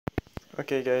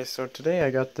Okay guys, so today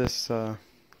I got this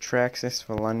Traxxas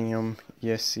Selenium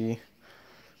ESC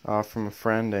from a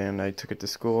friend, and I took it to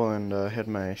school and had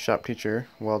my shop teacher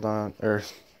weld on or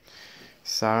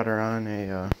solder on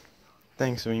a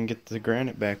thing so we can get the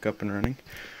granite back up and running.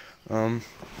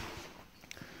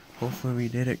 Hopefully we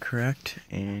did it correct,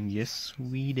 and yes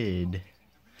we did.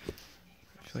 I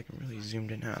feel like I'm really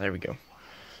zoomed in. There we go.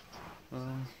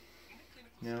 Yeah,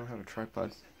 I don't have a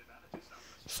tripod,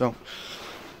 so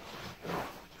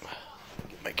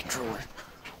get my controller.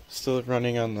 Still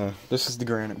running on the. This is the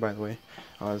granite, by the way.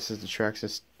 This is the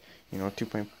Traxxas,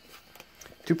 2.4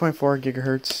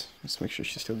 gigahertz. Let's make sure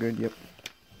she's still good. Yep.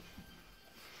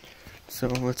 So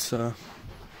let's hook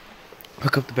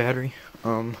up the battery.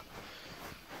 I'm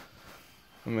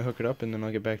gonna hook it up and then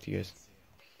I'll get back to you guys.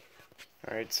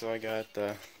 Alright, so I got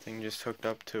the thing just hooked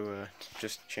up to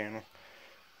just a channel.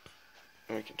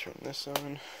 And we can turn this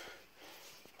on.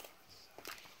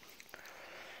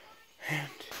 And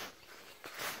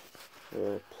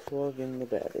we'll plug in the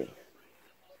battery.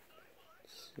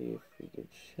 Let's see if we get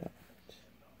shot.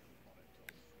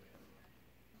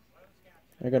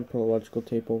 I gotta put electrical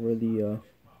tape over the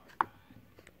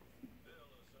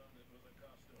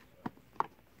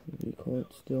what do you call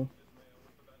it still?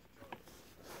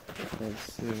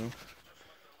 Let's see.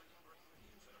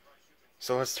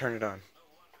 So let's turn it on.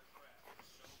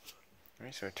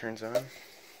 Alright, so it turns on.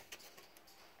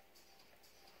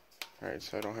 Alright,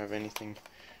 so I don't have anything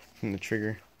from the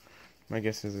trigger. My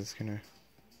guess is it's gonna.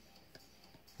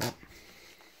 Nope.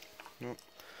 Nope.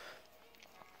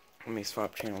 Let me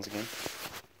swap channels again.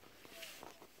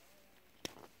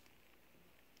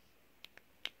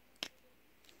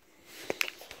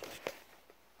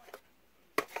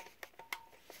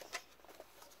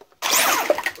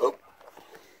 Oh,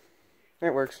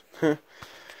 it works.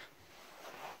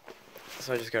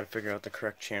 So I just gotta figure out the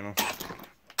correct channel.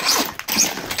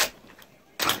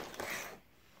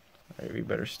 Alright, we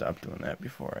better stop doing that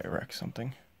before I wreck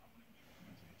something.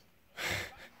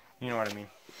 You know what I mean.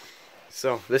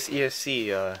 So, this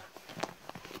ESC,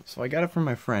 so I got it from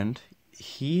my friend.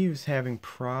 He was having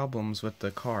problems with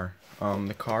the car.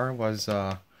 The car was,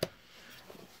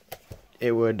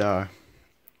 it would,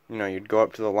 you'd go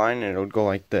up to the line and it would go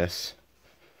like this.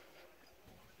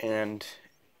 And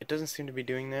it doesn't seem to be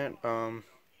doing that.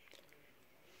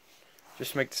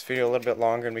 Just to make this video a little bit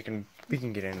longer and we can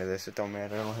get into this. It don't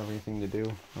matter. I don't have anything to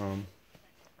do.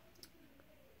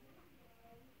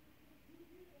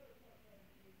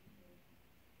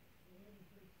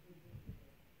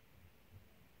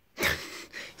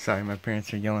 Sorry, my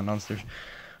parents are yelling downstairs.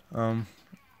 Something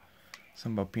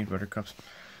about peanut butter cups.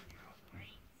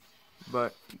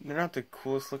 But they're not the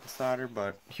coolest looking solder,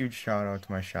 but huge shout out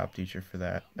to my shop teacher for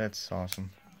that. That's awesome.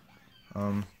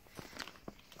 I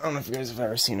don't know if you guys have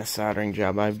ever seen a soldering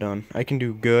job I've done. I can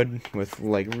do good with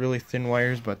like really thin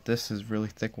wires, but this is really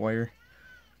thick wire.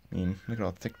 I mean, look at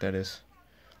how thick that is.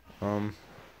 Yeah,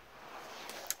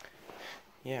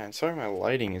 and sorry my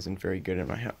lighting isn't very good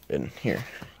in here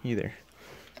either.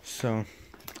 So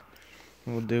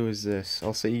what we'll do is this.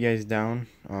 I'll set you guys down.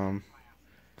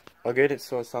 I'll get it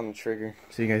so it's on the trigger,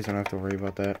 so you guys don't have to worry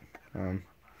about that. I'll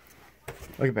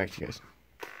get back to you guys.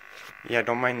 Yeah,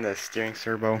 don't mind the steering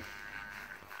servo.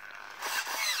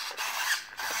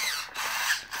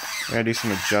 I gotta do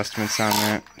some adjustments on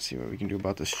that. See what we can do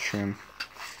about this trim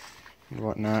and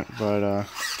whatnot. But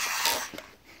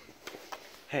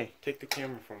hey, take the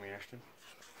camera from me, Ashton.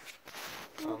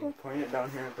 Point it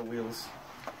down here at the wheels.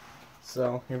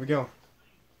 So here we go.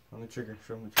 On the trigger.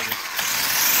 Show them the trigger.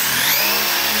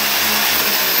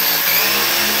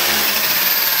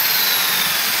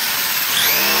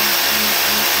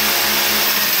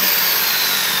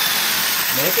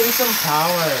 Making some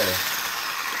power.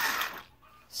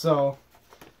 So,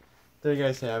 there you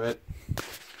guys have it.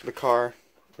 The car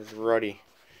is ready.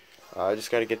 I just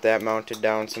got to get that mounted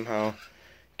down somehow.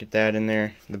 Get that in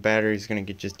there. The battery's going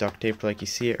to get just duct taped like you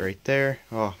see it right there.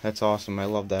 Oh, that's awesome. I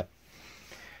love that.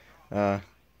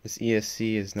 This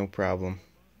ESC is no problem.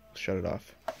 Shut it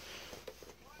off.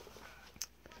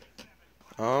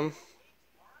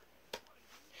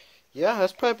 Yeah,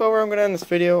 that's probably about where I'm going to end this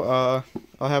video.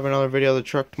 I'll have another video of the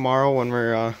truck tomorrow when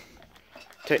we're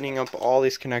tightening up all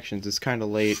these connections. It's kind of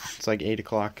late. It's like 8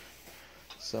 o'clock.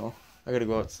 So, I gotta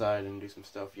go outside and do some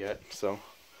stuff yet. So,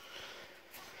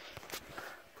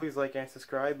 please like and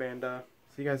subscribe, and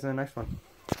see you guys in the next one.